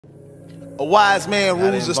A wise man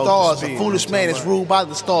rules the stars. A foolish man is ruled by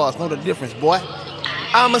the stars. Know the difference, boy.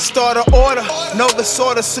 I'ma start an order, Novus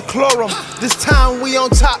Order Seclorum. This time we on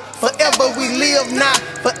top, forever we live now.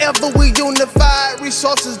 Forever we unified,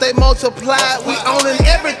 resources they multiplied. We owning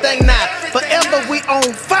everything now. Forever we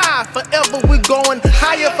on fire, forever we going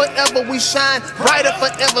higher. Forever we shine brighter,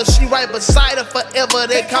 forever she right beside her. Forever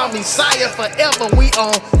they call me sire, forever we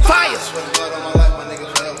on fire.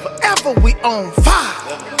 Forever we on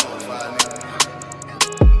fire.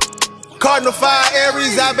 Cardinal Fire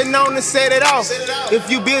Aries, I've been known to set it off.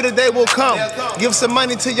 If you build it, they will come. Give some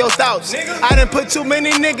money to your thoughts. I done put too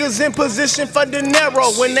many niggas in position for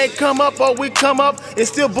dinero. When they come up or we come up,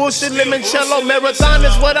 it's still bullshit, limoncello. Marathon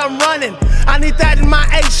is what I'm running. I need that in my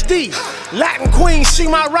HD. Latin queen, she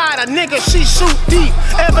my rider. Nigga, she shoot deep.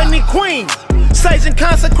 Ebony queen. Sage and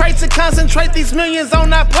consecrate to concentrate these millions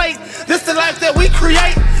on our plate. This the life that we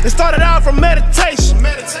create. It started out from meditation.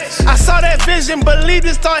 I saw that vision, believed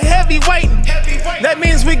it, start heavyweighting. That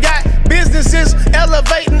means we got businesses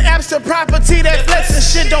elevating abstract property. That flexing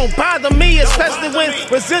shit don't bother me, especially when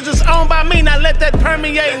residuals owned by me. Now let that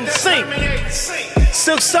permeate and sink.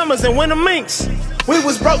 Silk summers and winter minks. We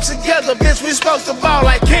was broke together, bitch, we supposed to ball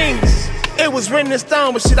like kings. It was written in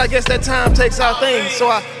stone, but shit, I guess that time takes our things. So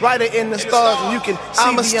I write it in the stars and you can see.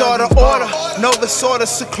 I'ma start an order, Novus Order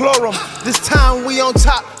Seclorum. This time we on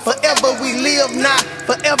top, forever we live now.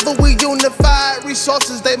 Forever we unified,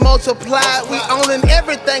 resources they multiplied. We owning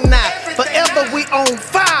everything now. Forever we on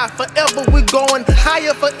fire, forever we going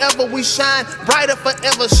higher. Forever we shine brighter,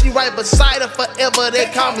 forever she right beside her. Forever they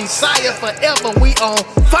call me sire, forever we on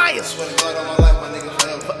fire.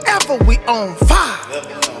 Forever we on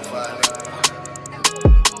fire.